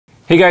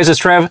Hey guys, it's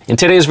Trev. In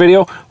today's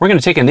video, we're going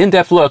to take an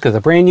in-depth look at the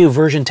brand new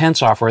version 10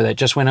 software that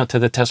just went out to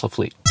the Tesla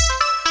fleet.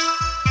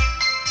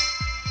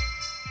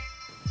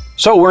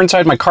 So we're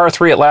inside my car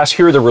 3 at last.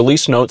 Here are the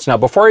release notes. Now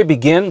before I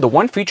begin, the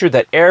one feature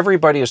that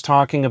everybody is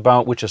talking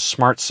about, which is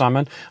Smart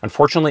Summon,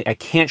 unfortunately I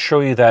can't show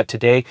you that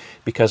today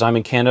because I'm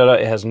in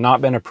Canada. It has not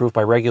been approved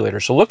by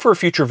regulators. So look for a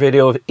future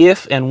video of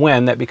if and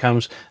when that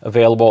becomes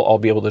available. I'll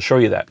be able to show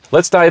you that.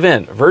 Let's dive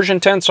in. Version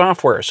 10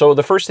 software. So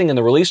the first thing in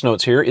the release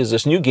notes here is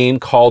this new game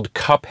called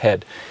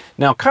Cuphead.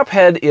 Now,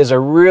 Cuphead is a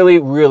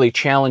really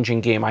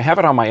challenging game. I have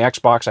it on my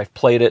Xbox. I've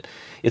played it.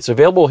 It's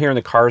available here in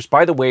the cars.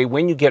 By the way,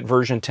 when you get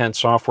version 10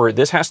 software,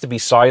 this has to be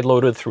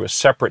side-loaded through a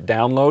separate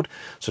download,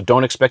 so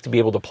don't expect to be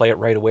able to play it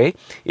right away.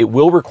 It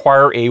will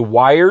require a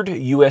wired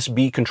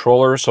USB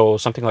controller, so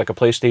something like a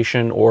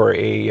PlayStation or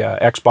a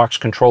Xbox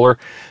controller.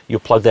 You'll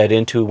plug that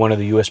into one of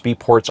the USB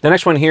ports. The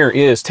next one here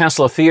is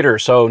Tesla Theater.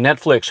 So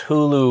Netflix,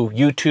 Hulu,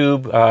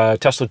 YouTube,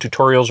 Tesla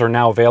tutorials are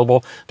now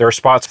available. There are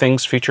spots,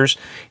 things, features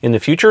in the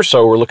future,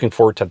 so we're looking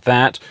forward to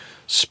that.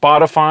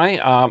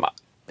 Spotify.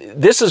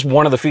 This is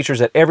one of the features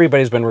that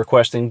everybody's been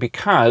requesting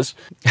because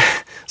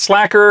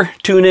Slacker,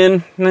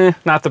 TuneIn,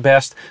 not the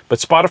best, but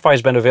Spotify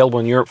has been available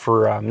in Europe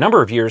for a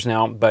number of years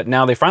now, but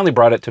now they finally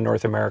brought it to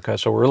North America,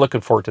 so we're looking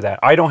forward to that.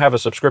 I don't have a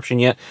subscription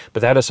yet, but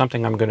that is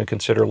something I'm going to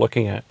consider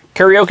looking at.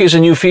 Karaoke is a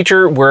new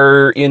feature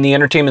where in the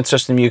entertainment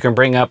system you can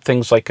bring up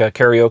things like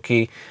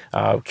karaoke,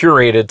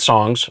 curated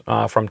songs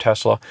from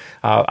Tesla.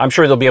 I'm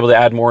sure they'll be able to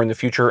add more in the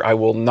future. I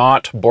will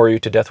not bore you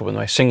to death with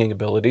my singing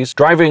abilities.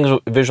 Driving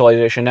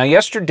visualization. Now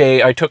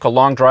yesterday I took a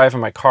long drive in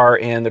my car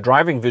and the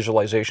driving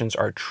visualizations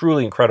are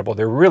truly incredible.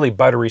 They're really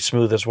buttery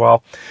smooth as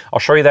well. I'll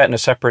show you that in a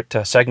separate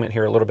segment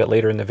here a little bit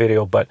later in the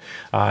video, but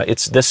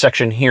it's this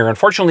section here.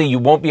 Unfortunately, you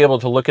won't be able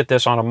to look at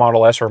this on a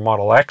Model S or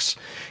Model X,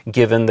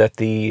 given that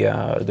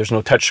there's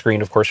no touch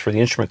screen, of course, for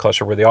the instrument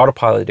cluster where the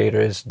autopilot data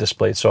is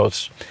displayed, so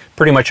it's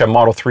pretty much a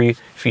Model 3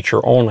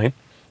 feature only.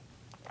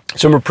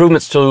 Some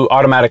improvements to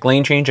automatic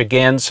lane change.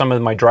 Again, some of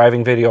my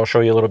driving video I'll show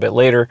you a little bit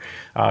later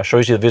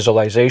shows you the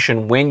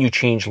visualization when you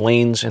change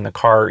lanes in the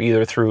car,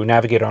 either through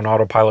navigate on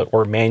autopilot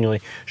or manually,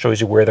 shows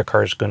you where the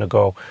car is going to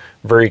go.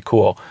 Very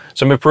cool.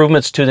 Some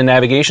improvements to the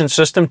navigation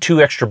system.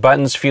 2 extra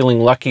buttons, feeling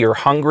lucky or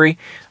hungry,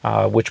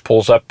 which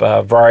pulls up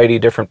a variety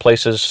of different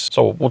places.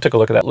 So we'll take a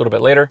look at that a little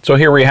bit later. So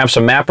here we have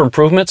some map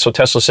improvements. So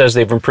Tesla says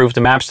they've improved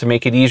the maps to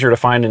make it easier to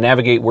find and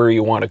navigate where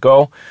you want to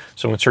go.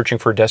 So when searching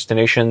for a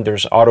destination,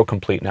 there's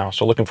autocomplete now.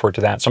 So looking forward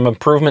to that. Some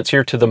improvements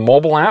here to the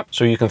mobile app.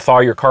 So you can thaw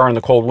your car in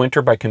the cold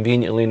winter by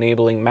conveniently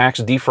enabling max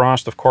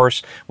defrost, of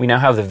course. We now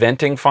have the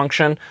venting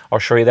function. I'll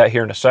show you that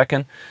here in a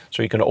second.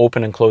 So you can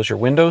open and close your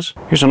windows.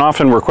 Here's an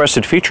often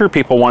requested feature.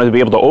 People wanted to be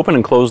able to open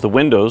and close the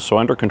windows. So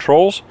under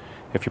controls,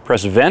 if you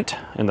press vent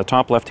in the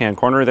top left-hand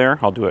corner there,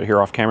 I'll do it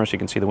here off camera so you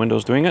can see the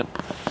windows doing it.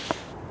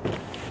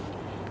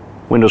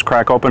 Windows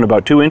crack open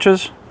about 2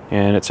 inches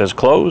and it says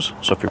close.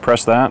 So if you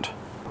press that,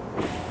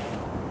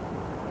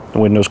 the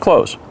windows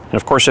close. And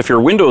of course, if your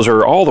windows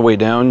are all the way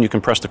down, you can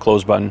press the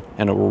close button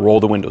and it will roll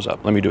the windows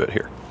up. Let me do it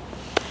here.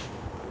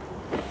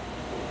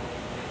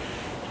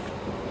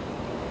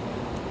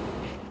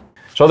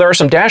 So there are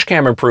some dash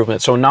cam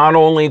improvements. So not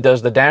only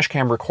does the dash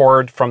cam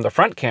record from the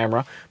front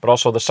camera, but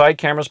also the side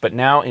cameras, but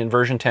now in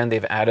version 10,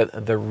 they've added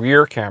the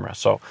rear camera.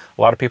 So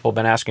a lot of people have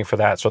been asking for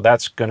that. So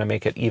that's going to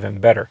make it even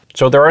better.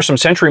 So there are some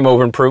Sentry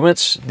Mode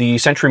improvements. The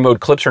Sentry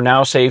Mode clips are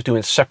now saved to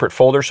a separate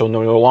folder, so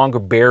they're no longer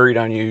buried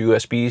on your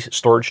USB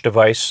storage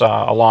device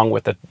along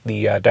with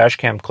the dash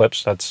cam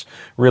clips. That's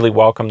really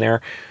welcome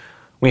there.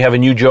 We have a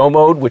new Joe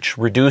mode, which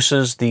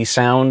reduces the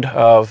sound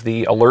of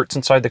the alerts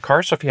inside the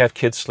car. So if you have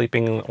kids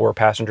sleeping or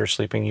passengers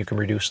sleeping, you can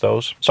reduce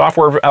those.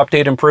 Software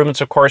update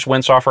improvements, of course.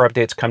 When software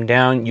updates come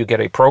down, you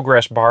get a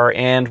progress bar.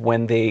 And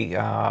when they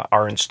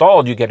are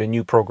installed, you get a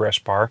new progress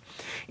bar.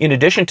 In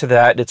addition to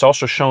that, it's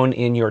also shown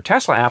in your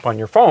Tesla app on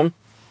your phone.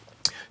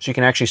 So you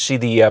can actually see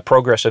the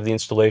progress of the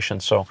installation.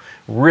 So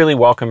really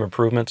welcome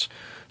improvements.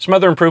 Some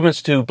other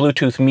improvements to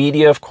Bluetooth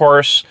media, of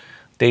course.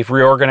 They've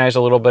reorganized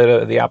a little bit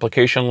of the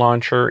application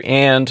launcher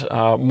and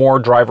more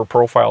driver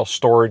profile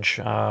storage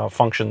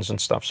functions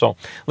and stuff. So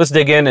let's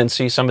dig in and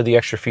see some of the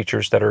extra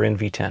features that are in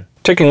V10.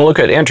 Taking a look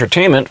at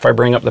entertainment, if I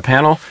bring up the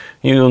panel,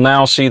 you'll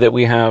now see that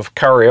we have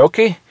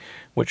karaoke,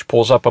 which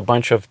pulls up a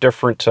bunch of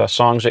different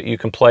songs that you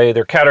can play.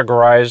 They're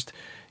categorized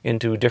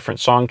into different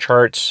song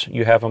charts.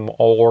 You have them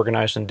all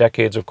organized in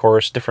decades, of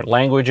course, different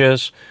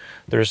languages.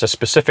 There's a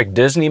specific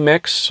Disney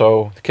mix,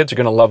 so the kids are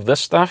going to love this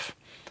stuff.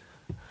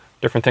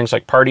 Different things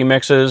like party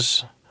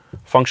mixes,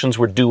 functions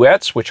with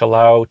duets, which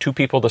allow 2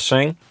 people to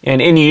sing, and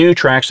any new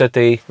tracks that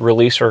they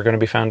release are going to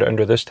be found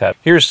under this tab.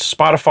 Here's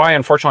Spotify.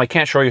 Unfortunately, I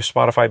can't show you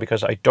Spotify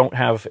because I don't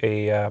have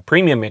a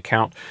premium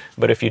account,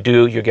 but if you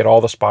do, you get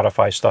all the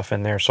Spotify stuff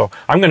in there. So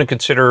I'm going to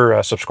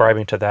consider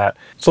subscribing to that.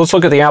 So let's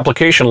look at the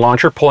application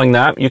launcher, pulling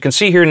that. You can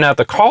see here now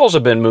the calls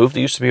have been moved.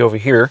 They used to be over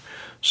here.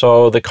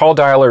 So the call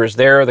dialer is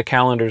there, the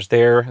calendar's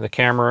there, the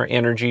camera,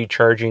 energy,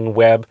 charging,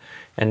 web,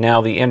 and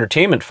now the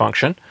entertainment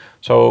function.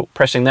 So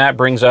pressing that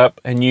brings up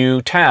a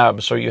new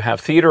tab. So you have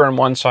theater on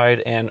one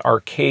side and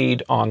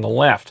arcade on the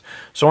left.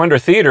 So under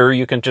theater,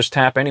 you can just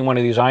tap any one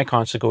of these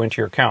icons to go into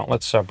your account.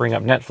 Let's bring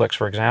up Netflix,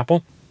 for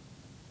example.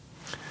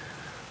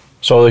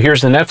 So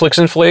here's the Netflix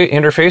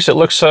interface. It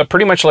looks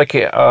pretty much like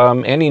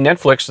any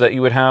Netflix that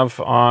you would have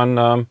on,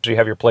 so you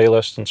have your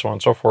playlist and so on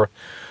and so forth.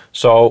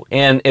 So,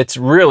 and it's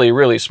really,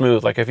 really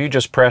smooth. Like if you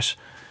just press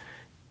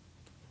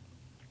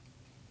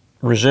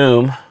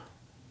resume,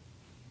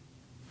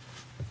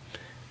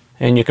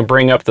 and you can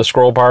bring up the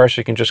scroll bar so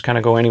you can just kind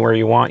of go anywhere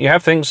you want. You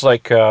have things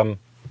like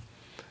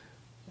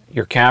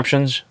your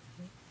captions,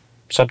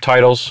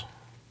 subtitles.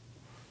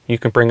 You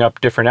can bring up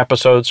different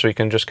episodes so you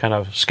can just kind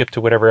of skip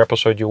to whatever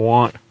episode you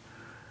want.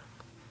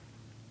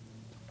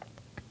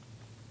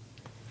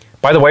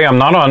 By the way, I'm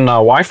not on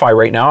Wi-Fi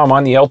right now. I'm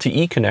on the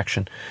LTE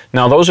connection.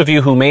 Now, those of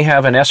you who may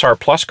have an SR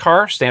Plus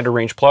car, Standard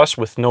Range Plus,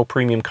 with no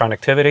premium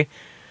connectivity,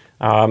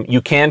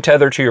 you can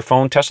tether to your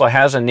phone. Tesla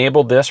has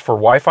enabled this for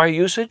Wi-Fi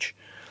usage,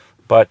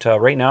 but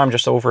right now I'm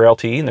just over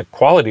LTE, and the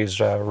quality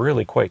is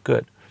really quite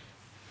good.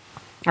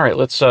 All right,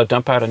 let's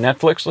dump out of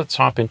Netflix. Let's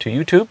hop into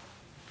YouTube.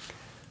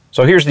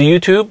 So here's the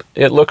YouTube.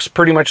 It looks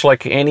pretty much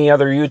like any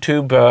other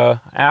YouTube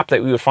app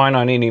that we would find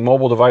on any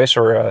mobile device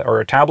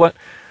or a tablet.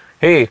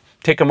 Hey,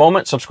 take a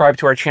moment, subscribe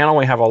to our channel.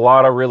 We have a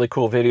lot of really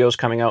cool videos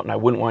coming out, and I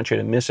wouldn't want you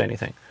to miss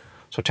anything.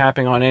 So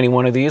tapping on any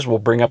one of these will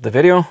bring up the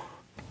video.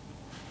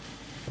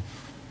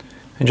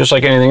 And just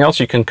like anything else,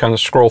 you can kind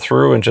of scroll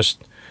through and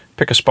just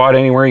pick a spot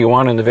anywhere you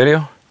want in the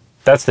video.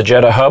 That's the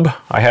Jetta Hub.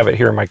 I have it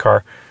here in my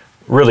car.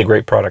 Really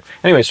great product.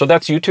 Anyway, so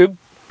that's YouTube.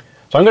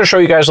 So I'm going to show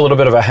you guys a little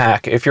bit of a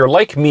hack. If you're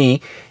like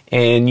me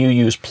and you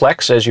use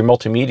Plex as your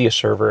multimedia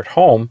server at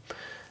home,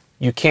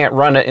 you can't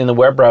run it in the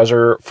web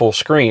browser full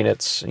screen.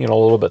 It's, you know,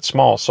 a little bit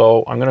small.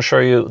 So I'm going to show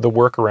you the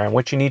workaround.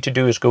 What you need to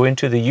do is go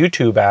into the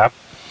YouTube app,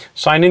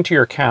 sign into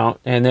your account,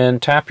 and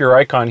then tap your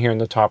icon here in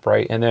the top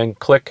right, and then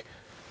click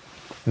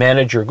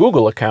Manage Your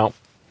Google Account.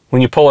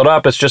 When you pull it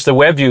up, it's just a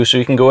web view, so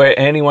you can go at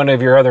any one of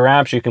your other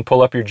apps. You can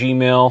pull up your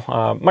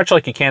Gmail, much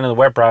like you can in the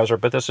web browser,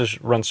 but this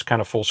runs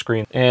kind of full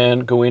screen.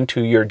 And go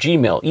into your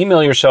Gmail.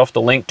 Email yourself the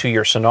link to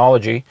your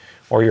Synology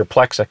or your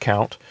Plex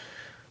account.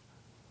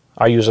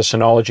 I use a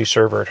Synology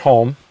server at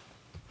home.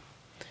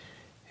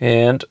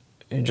 And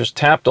you just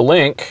tap the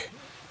link,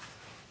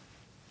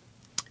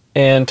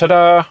 and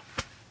ta-da!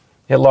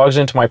 It logs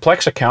into my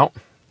Plex account.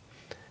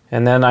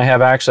 And then I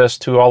have access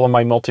to all of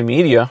my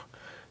multimedia,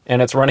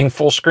 and it's running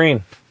full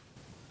screen.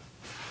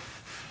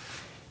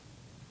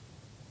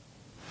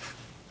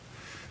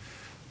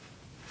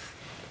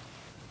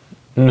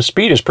 And the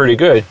speed is pretty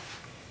good.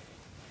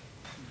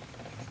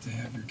 To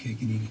have your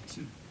cake and eat it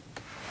too.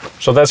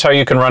 So that's how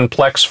you can run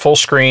Plex full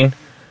screen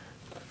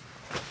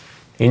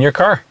in your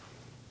car.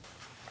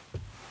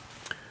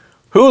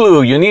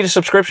 Hulu, you need a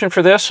subscription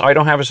for this. I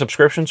don't have a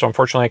subscription, so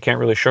unfortunately I can't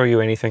really show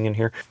you anything in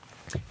here.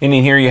 And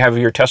in here you have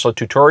your Tesla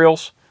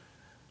tutorials.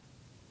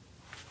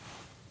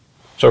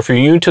 So if you're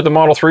new to the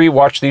Model 3,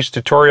 watch these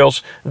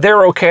tutorials.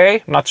 They're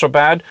okay, not so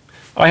bad.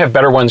 I have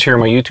better ones here on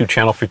my YouTube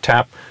channel. If you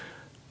tap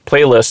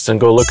playlists and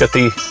go look at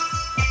the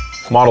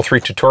Model 3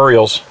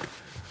 tutorials,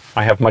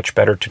 I have much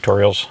better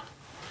tutorials.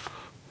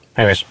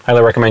 Anyways,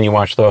 highly recommend you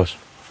watch those.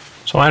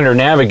 So under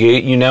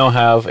Navigate, you now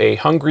have a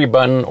Hungry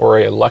button or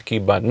a Lucky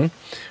button.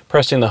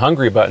 Pressing the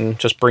Hungry button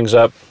just brings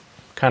up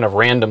kind of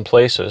random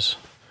places.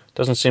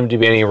 Doesn't seem to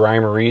be any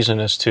rhyme or reason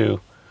as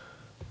to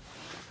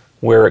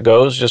where it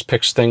goes. Just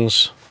picks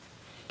things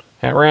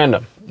at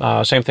random.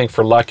 Same thing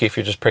for Lucky. If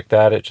you just pick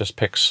that, it just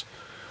picks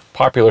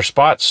popular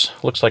spots.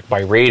 Looks like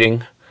by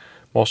rating.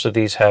 Most of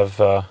these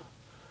have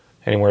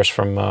anywhere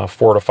from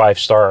 4 to 5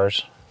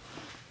 stars.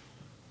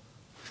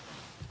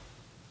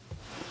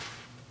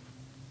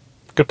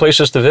 Good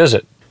places to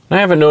visit. I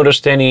haven't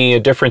noticed any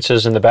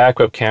differences in the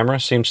backup camera.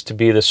 Seems to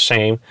be the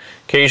same.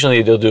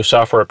 Occasionally they'll do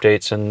software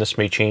updates and this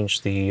may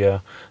change the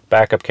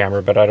backup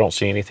camera, but I don't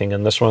see anything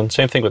in this one.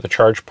 Same thing with the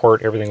charge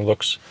port. Everything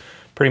looks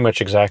pretty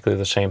much exactly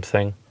the same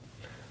thing.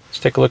 Let's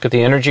take a look at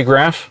the energy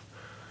graph.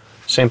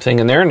 Same thing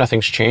in there,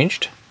 nothing's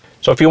changed.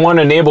 So if you want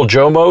to enable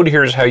Joe mode,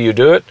 here's how you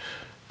do it.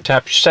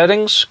 Tap your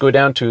settings, go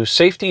down to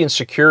safety and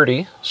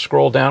security,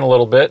 scroll down a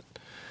little bit,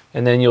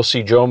 and then you'll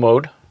see Joe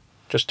mode.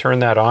 Just turn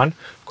that on.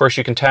 Of course,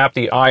 you can tap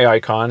the eye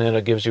icon and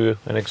it gives you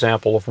an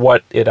example of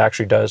what it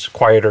actually does.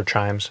 Quieter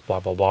chimes, blah,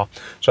 blah, blah.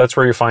 So that's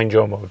where you find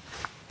Joe mode.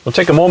 We'll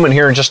take a moment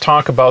here and just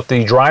talk about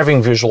the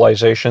driving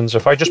visualizations.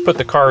 If I just put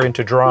the car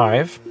into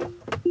drive,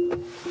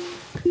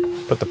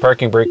 put the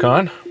parking brake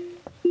on,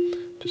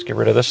 just get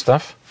rid of this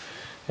stuff,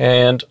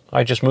 and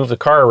I just move the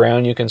car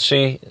around, you can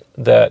see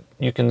that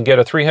you can get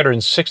a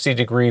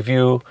 360-degree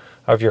view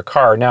of your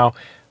car. Now,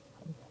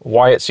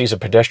 why it sees a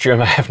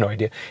pedestrian, I have no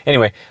idea.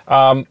 Anyway,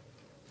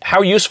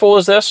 how useful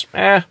is this?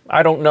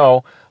 I don't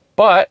know.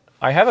 But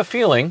I have a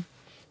feeling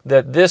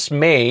that this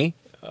may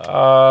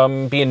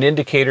be an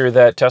indicator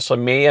that Tesla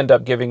may end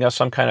up giving us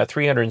some kind of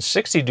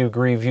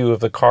 360-degree view of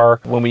the car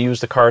when we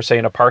use the car, say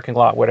in a parking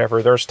lot,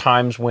 whatever. There's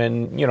times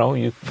when, you know,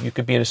 you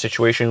could be in a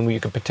situation where you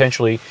could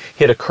potentially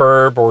hit a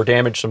curb or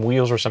damage some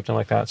wheels or something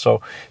like that.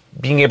 So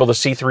being able to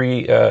see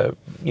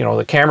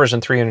the cameras in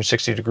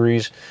 360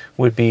 degrees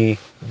would be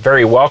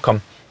very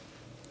welcome.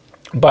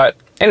 But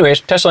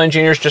anyways, Tesla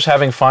engineers just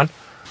having fun.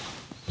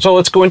 So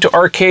let's go into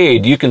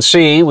arcade. You can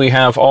see we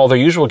have all the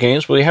usual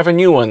games, but we have a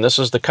new one. This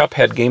is the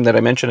Cuphead game that I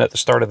mentioned at the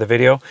start of the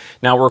video.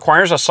 Now it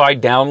requires a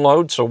side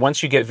download, so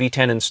once you get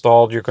V10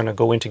 installed, you're going to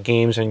go into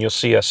games and you'll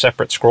see a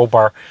separate scroll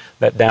bar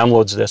that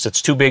downloads this.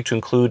 It's too big to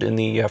include in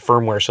the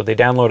firmware, so they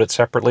download it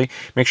separately.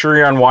 Make sure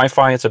you're on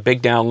Wi-Fi, it's a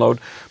big download.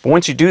 But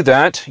once you do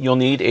that, you'll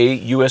need a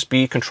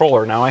USB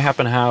controller. Now I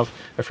happen to have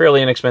a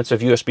fairly inexpensive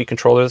USB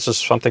controller. This is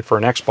something for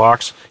an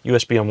Xbox,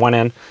 USB on one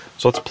end.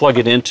 So let's plug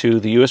it into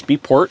the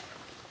USB port.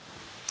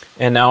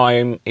 And now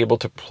I'm able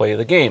to play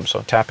the game.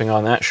 So tapping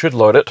on that should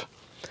load it.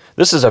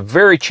 This is a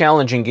very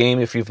challenging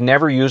game. If you've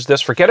never used this,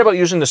 forget about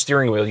using the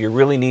steering wheel. You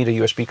really need a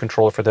USB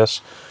controller for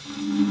this.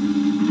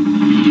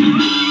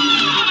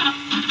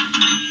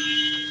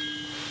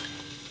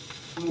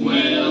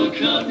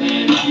 Welcome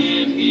and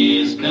him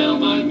is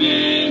Cowboy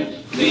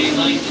Man. They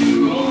like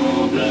to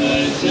roll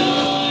the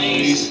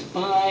dice.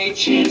 By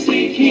chance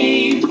they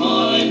came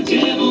on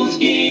Devil's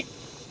Game.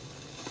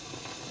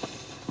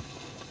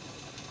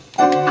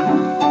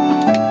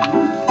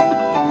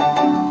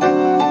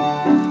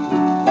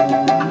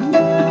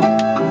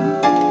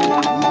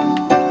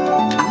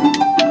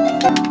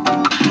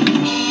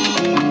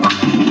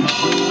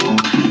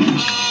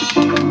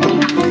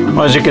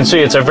 Well, as you can see,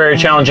 it's a very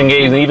challenging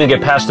game. You even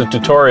get past the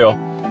tutorial.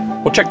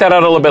 We'll check that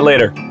out a little bit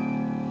later.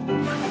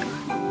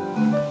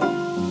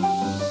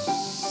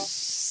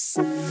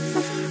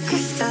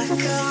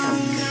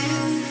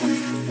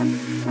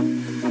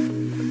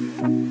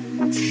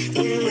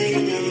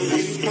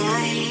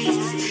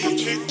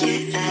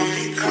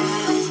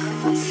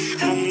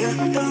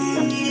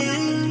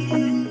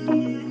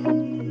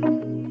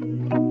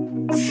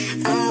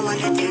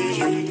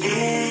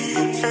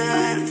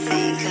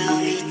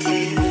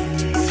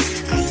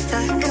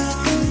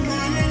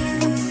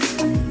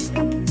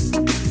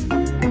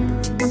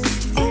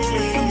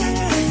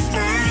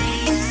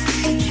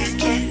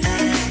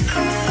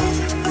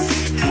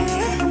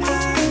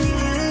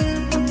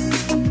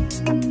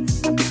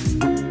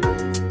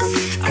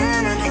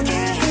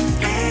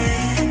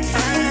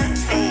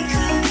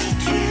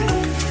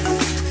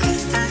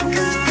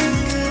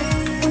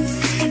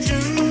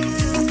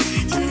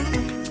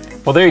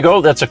 Well, there you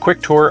go. That's a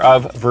quick tour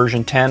of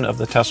version 10 of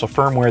the Tesla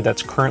firmware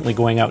that's currently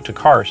going out to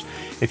cars.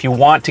 If you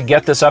want to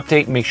get this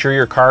update, make sure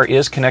your car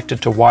is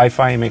connected to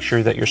Wi-Fi and make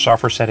sure that your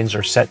software settings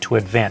are set to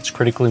advanced.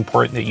 Critically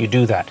important that you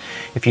do that.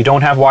 If you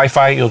don't have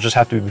Wi-Fi, you'll just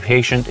have to be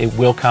patient. It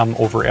will come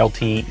over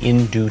LTE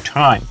in due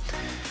time.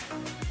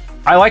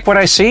 I like what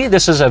I see.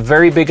 This is a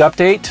very big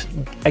update.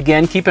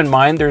 Again, keep in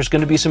mind there's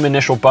going to be some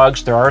initial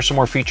bugs. There are some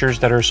more features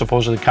that are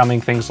supposedly coming,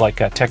 things like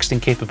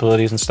texting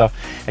capabilities and stuff.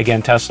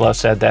 Again, Tesla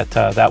said that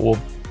that will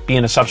be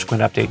in a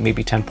subsequent update,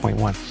 maybe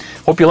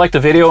 10.1. Hope you liked the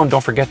video, and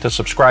don't forget to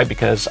subscribe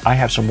because I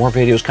have some more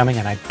videos coming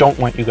and I don't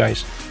want you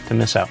guys to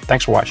miss out.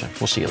 Thanks for watching.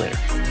 We'll see you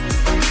later.